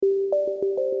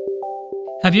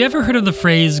Have you ever heard of the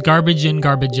phrase garbage in,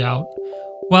 garbage out?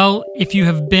 Well, if you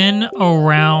have been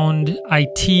around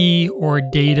IT or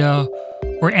data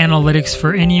or analytics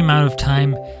for any amount of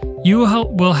time, you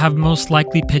will have most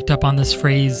likely picked up on this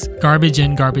phrase, garbage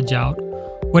in, garbage out.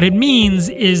 What it means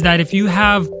is that if you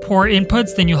have poor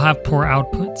inputs, then you'll have poor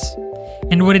outputs.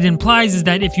 And what it implies is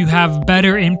that if you have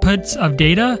better inputs of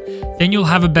data, then you'll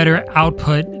have a better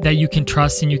output that you can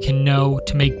trust and you can know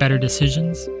to make better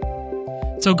decisions.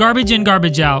 So garbage in,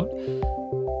 garbage out.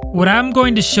 What I'm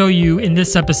going to show you in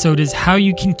this episode is how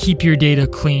you can keep your data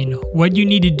clean, what you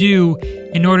need to do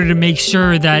in order to make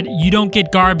sure that you don't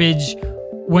get garbage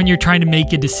when you're trying to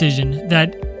make a decision,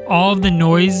 that all of the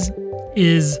noise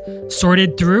is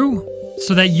sorted through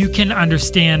so that you can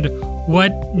understand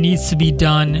what needs to be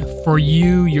done for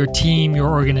you, your team, your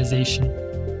organization.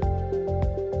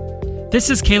 This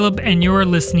is Caleb, and you're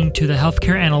listening to the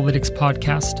Healthcare Analytics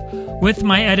Podcast with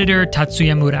my editor,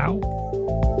 Tatsuya Murao.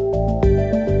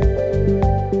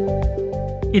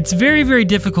 It's very, very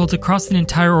difficult across an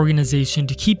entire organization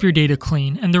to keep your data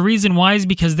clean. And the reason why is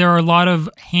because there are a lot of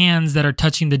hands that are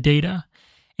touching the data.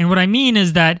 And what I mean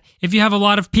is that if you have a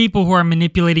lot of people who are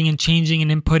manipulating and changing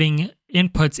and inputting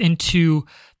inputs into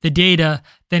the data,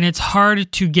 then it's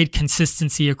hard to get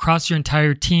consistency across your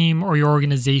entire team or your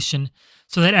organization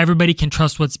so that everybody can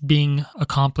trust what's being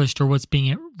accomplished or what's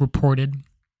being reported.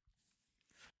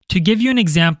 To give you an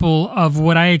example of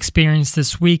what I experienced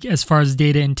this week as far as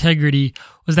data integrity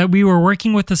was that we were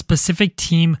working with a specific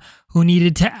team who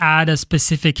needed to add a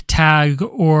specific tag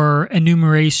or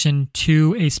enumeration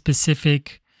to a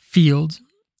specific field.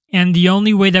 And the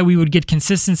only way that we would get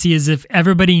consistency is if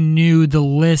everybody knew the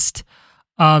list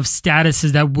of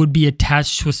statuses that would be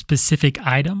attached to a specific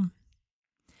item.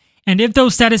 And if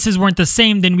those statuses weren't the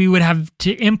same, then we would have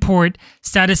to import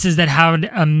statuses that had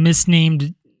a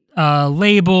misnamed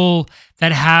label,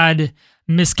 that had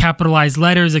miscapitalized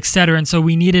letters, etc. And so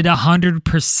we needed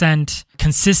 100%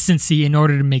 consistency in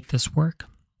order to make this work.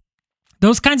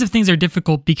 Those kinds of things are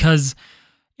difficult because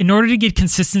in order to get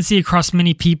consistency across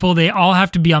many people, they all have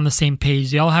to be on the same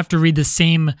page. They all have to read the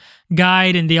same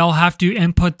guide and they all have to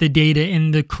input the data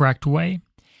in the correct way.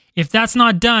 If that's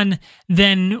not done,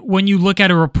 then when you look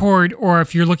at a report or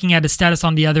if you're looking at a status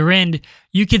on the other end,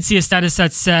 you can see a status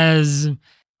that says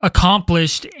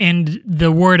accomplished, and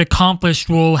the word accomplished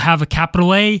will have a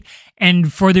capital A,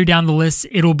 and further down the list,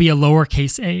 it'll be a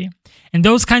lowercase a. And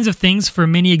those kinds of things for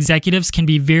many executives can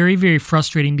be very, very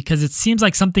frustrating because it seems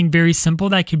like something very simple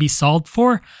that could be solved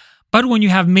for. But when you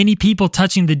have many people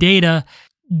touching the data,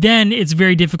 then it's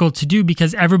very difficult to do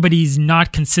because everybody's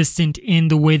not consistent in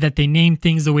the way that they name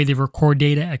things, the way they record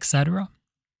data, etc.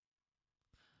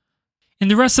 In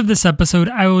the rest of this episode,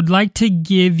 I would like to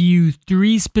give you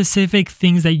 3 specific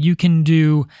things that you can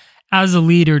do as a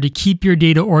leader to keep your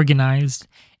data organized.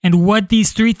 And what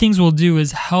these 3 things will do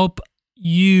is help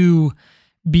you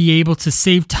be able to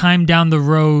save time down the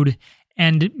road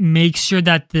and make sure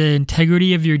that the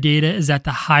integrity of your data is at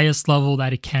the highest level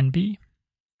that it can be.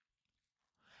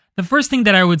 The first thing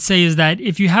that I would say is that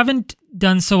if you haven't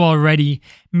done so already,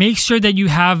 make sure that you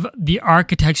have the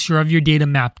architecture of your data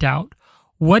mapped out.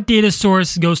 What data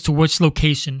source goes to which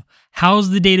location? How's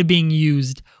the data being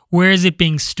used? Where is it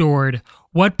being stored?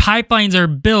 What pipelines are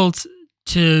built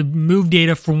to move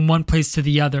data from one place to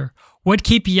the other? What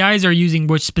KPIs are using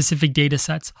which specific data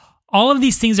sets? All of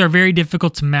these things are very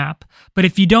difficult to map, but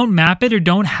if you don't map it or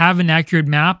don't have an accurate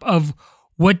map of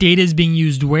what data is being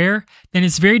used where, then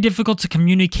it's very difficult to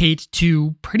communicate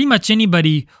to pretty much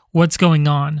anybody what's going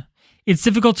on. It's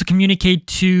difficult to communicate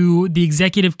to the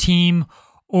executive team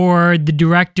or the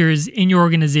directors in your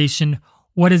organization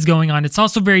what is going on. It's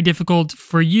also very difficult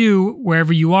for you,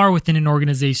 wherever you are within an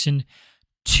organization,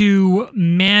 to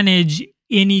manage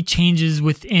any changes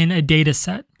within a data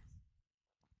set.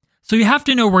 So you have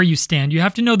to know where you stand. You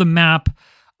have to know the map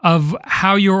of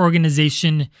how your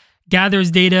organization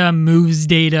gathers data, moves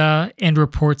data, and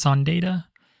reports on data.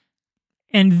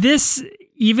 And this,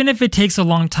 even if it takes a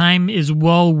long time, is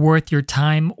well worth your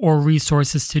time or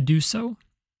resources to do so.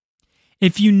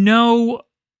 If you know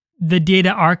the data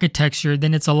architecture,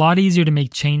 then it's a lot easier to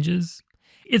make changes.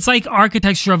 It's like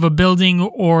architecture of a building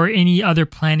or any other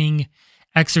planning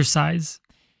exercise.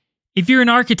 If you're an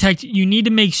architect, you need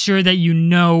to make sure that you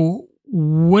know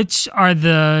which are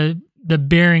the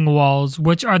bearing walls,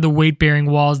 which are the weight-bearing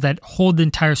walls that hold the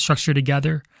entire structure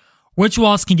together. Which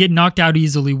walls can get knocked out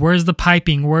easily? Where's the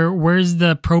piping? Where's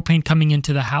the propane coming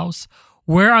into the house?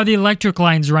 Where are the electric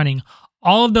lines running?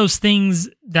 All of those things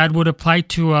that would apply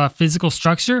to a physical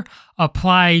structure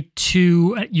apply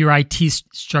to your IT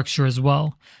structure as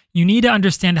well. You need to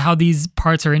understand how these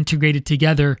parts are integrated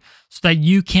together so that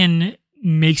you can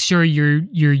make sure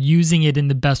you're using it in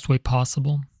the best way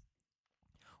possible.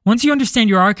 Once you understand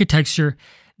your architecture,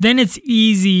 then it's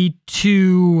easy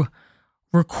to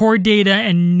record data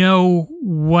and know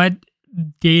what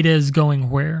data is going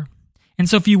where. And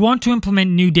so if you want to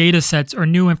implement new data sets or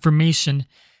new information,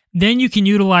 then you can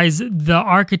utilize the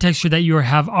architecture that you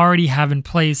already have in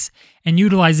place and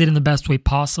utilize it in the best way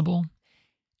possible.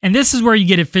 And this is where you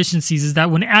get efficiencies, is that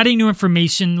when adding new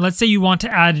information, let's say you want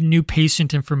to add new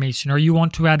patient information, or you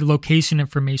want to add location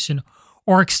information,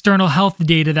 or external health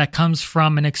data that comes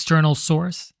from an external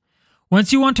source.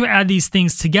 Once you want to add these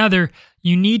things together,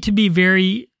 you need to be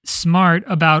very smart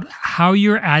about how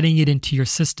you're adding it into your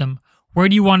system. Where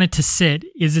do you want it to sit?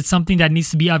 Is it something that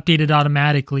needs to be updated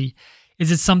automatically?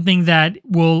 Is it something that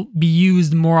will be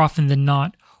used more often than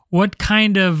not? What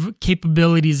kind of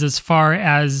capabilities as far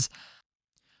as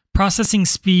processing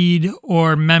speed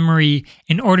or memory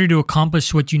in order to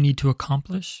accomplish what you need to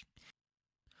accomplish?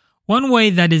 One way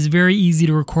that is very easy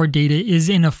to record data is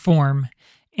in a form.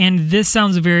 And this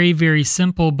sounds very, very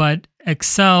simple, but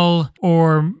Excel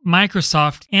or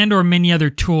Microsoft and or many other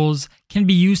tools can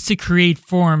be used to create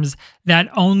forms that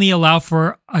only allow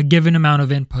for a given amount of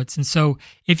inputs. And so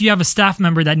if you have a staff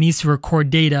member that needs to record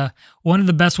data, one of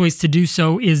the best ways to do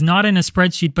so is not in a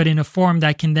spreadsheet, but in a form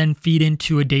that can then feed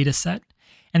into a data set.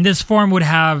 And this form would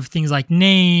have things like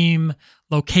name,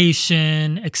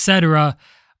 location, etc.,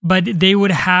 but they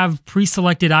would have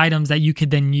pre-selected items that you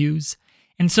could then use.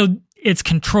 And so it's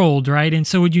controlled, right? And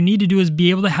so what you need to do is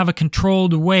be able to have a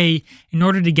controlled way in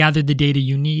order to gather the data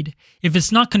you need. If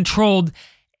it's not controlled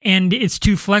and it's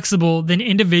too flexible, then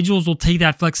individuals will take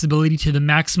that flexibility to the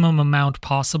maximum amount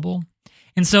possible.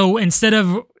 And so instead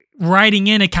of writing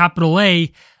in a capital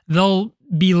A, they'll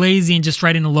be lazy and just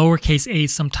write in a lowercase a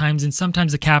sometimes, and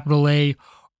sometimes a capital A.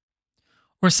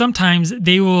 Or sometimes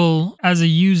they will, as a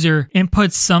user,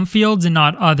 input some fields and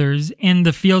not others, and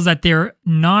the fields that they're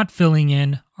not filling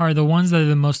in are the ones that are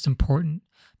the most important.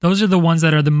 Those are the ones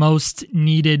that are the most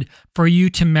needed for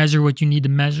you to measure what you need to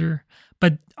measure.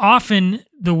 But often,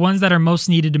 the ones that are most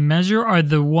needed to measure are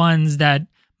the ones that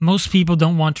most people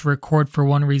don't want to record for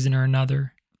one reason or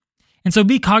another. And so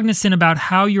be cognizant about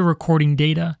how you're recording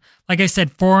data. Like I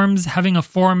said, forms, having a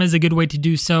form is a good way to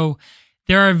do so.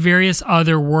 There are various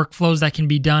other workflows that can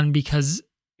be done because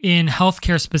in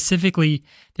healthcare specifically,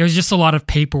 there's just a lot of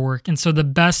paperwork. And so the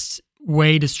best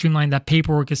way to streamline that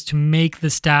paperwork is to make the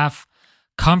staff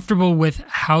comfortable with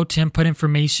how to input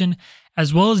information,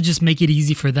 as well as just make it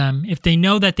easy for them. If they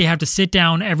know that they have to sit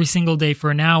down every single day for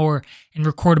an hour and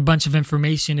record a bunch of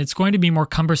information, it's going to be more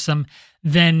cumbersome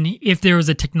than if there was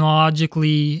a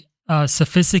technologically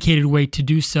sophisticated way to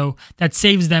do so that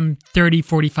saves them 30,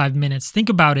 45 minutes. Think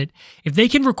about it. If they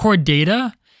can record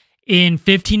data in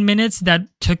 15 minutes that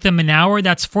took them an hour,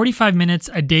 that's 45 minutes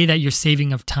a day that you're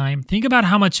saving of time. Think about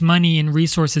how much money and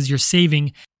resources you're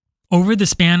saving over the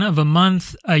span of a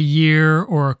month, a year,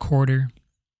 or a quarter.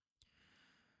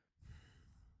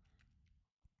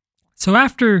 So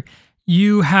after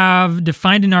you have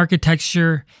defined an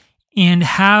architecture and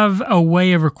have a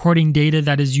way of recording data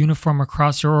that is uniform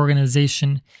across your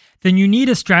organization, then you need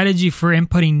a strategy for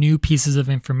inputting new pieces of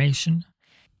information.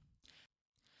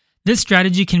 This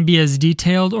strategy can be as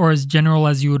detailed or as general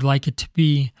as you would like it to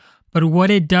be, but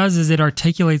what it does is it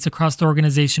articulates across the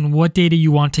organization what data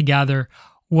you want to gather,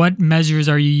 what measures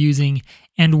are you using,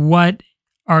 and what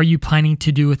are you planning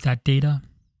to do with that data.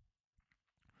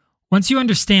 Once you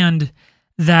understand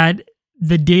that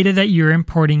the data that you're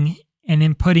importing and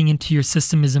inputting into your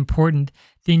system is important,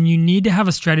 then you need to have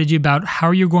a strategy about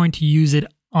how you're going to use it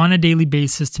on a daily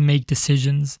basis to make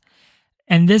decisions.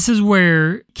 And this is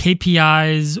where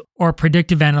KPIs or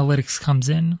predictive analytics comes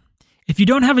in. If you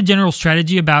don't have a general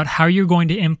strategy about how you're going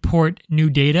to import new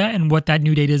data and what that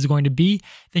new data is going to be,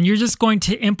 then you're just going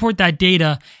to import that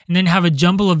data and then have a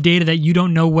jumble of data that you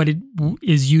don't know what it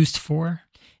is used for.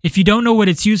 If you don't know what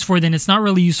it's used for, then it's not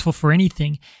really useful for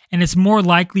anything. And it's more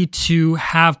likely to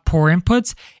have poor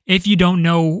inputs if you don't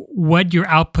know what your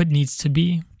output needs to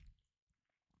be.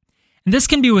 And this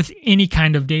can be with any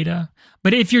kind of data.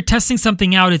 But if you're testing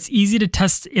something out, it's easy to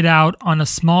test it out on a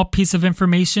small piece of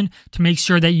information to make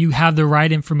sure that you have the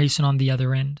right information on the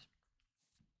other end.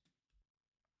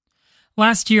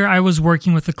 Last year, I was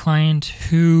working with a client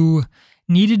who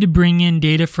needed to bring in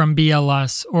data from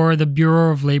BLS, or the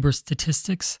Bureau of Labor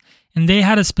Statistics, and they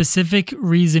had a specific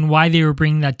reason why they were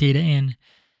bringing that data in.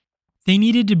 They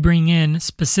needed to bring in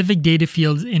specific data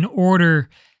fields in order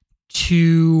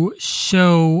to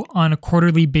show on a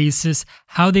quarterly basis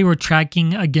how they were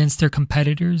tracking against their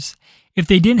competitors. If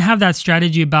they didn't have that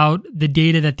strategy about the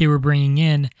data that they were bringing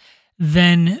in,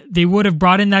 then they would have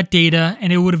brought in that data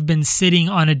and it would have been sitting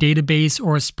on a database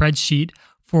or a spreadsheet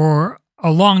for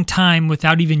a long time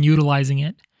without even utilizing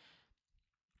it.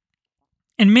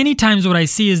 And many times what I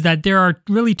see is that there are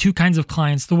really two kinds of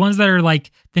clients. The ones that are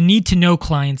like the need to know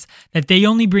clients, that they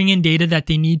only bring in data that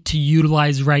they need to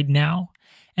utilize right now.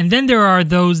 And then there are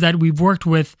those that we've worked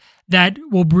with that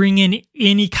will bring in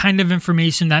any kind of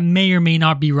information that may or may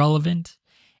not be relevant.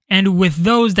 And with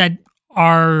those that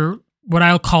are what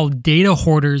I'll call data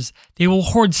hoarders, they will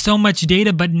hoard so much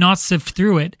data but not sift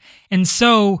through it. And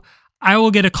so I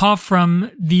will get a call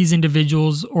from these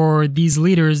individuals or these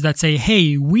leaders that say,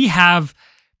 hey, we have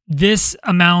this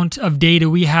amount of data.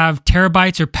 We have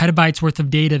terabytes or petabytes worth of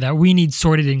data that we need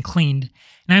sorted and cleaned.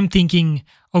 And I'm thinking,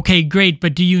 okay, great,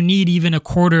 but do you need even a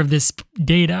quarter of this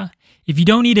data? If you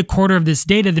don't need a quarter of this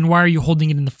data, then why are you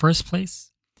holding it in the first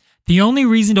place? The only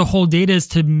reason to hold data is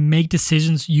to make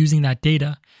decisions using that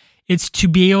data. It's to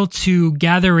be able to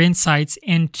gather insights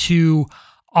and to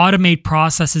automate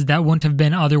processes that wouldn't have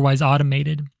been otherwise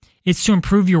automated. It's to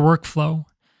improve your workflow.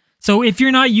 So if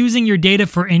you're not using your data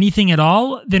for anything at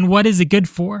all, then what is it good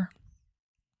for?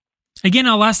 Again,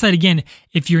 I'll ask that again.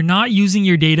 If you're not using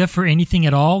your data for anything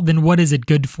at all, then what is it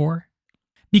good for?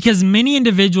 Because many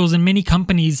individuals and many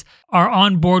companies are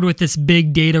on board with this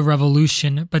big data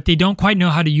revolution, but they don't quite know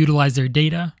how to utilize their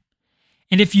data.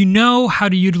 And if you know how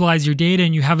to utilize your data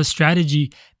and you have a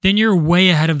strategy, then you're way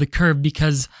ahead of the curve,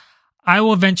 because I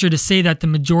will venture to say that the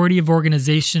majority of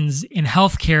organizations in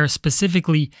healthcare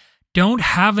specifically don't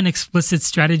have an explicit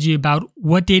strategy about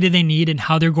what data they need and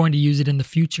how they're going to use it in the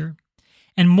future.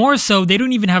 And more so, they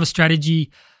don't even have a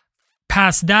strategy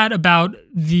past that about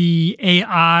the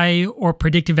AI or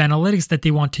predictive analytics that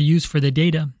they want to use for the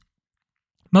data.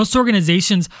 Most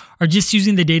organizations are just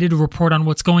using the data to report on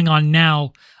what's going on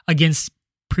now against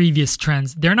previous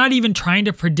trends. They're not even trying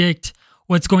to predict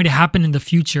what's going to happen in the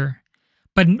future.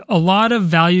 But a lot of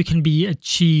value can be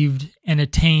achieved and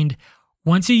attained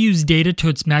once you use data to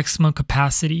its maximum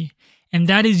capacity, and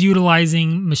that is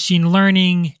utilizing machine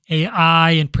learning,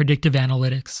 AI, and predictive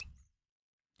analytics.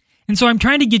 And so I'm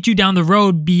trying to get you down the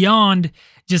road beyond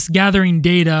just gathering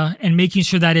data and making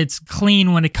sure that it's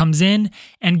clean when it comes in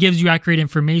and gives you accurate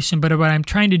information. But what I'm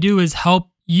trying to do is help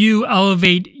you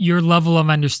elevate your level of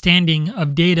understanding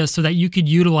of data so that you could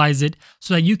utilize it,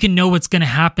 so that you can know what's going to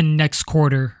happen next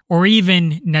quarter or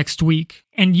even next week,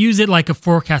 and use it like a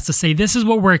forecast to say, this is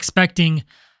what we're expecting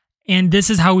and this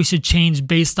is how we should change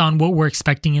based on what we're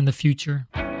expecting in the future.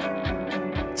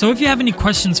 So if you have any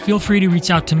questions, feel free to reach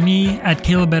out to me at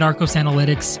Caleb at Arcos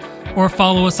Analytics, or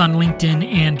follow us on LinkedIn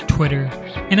and Twitter.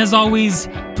 And as always,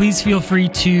 please feel free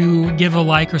to give a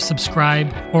like or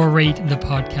subscribe or rate the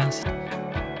podcast.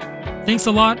 Thanks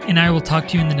a lot, and I will talk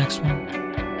to you in the next one.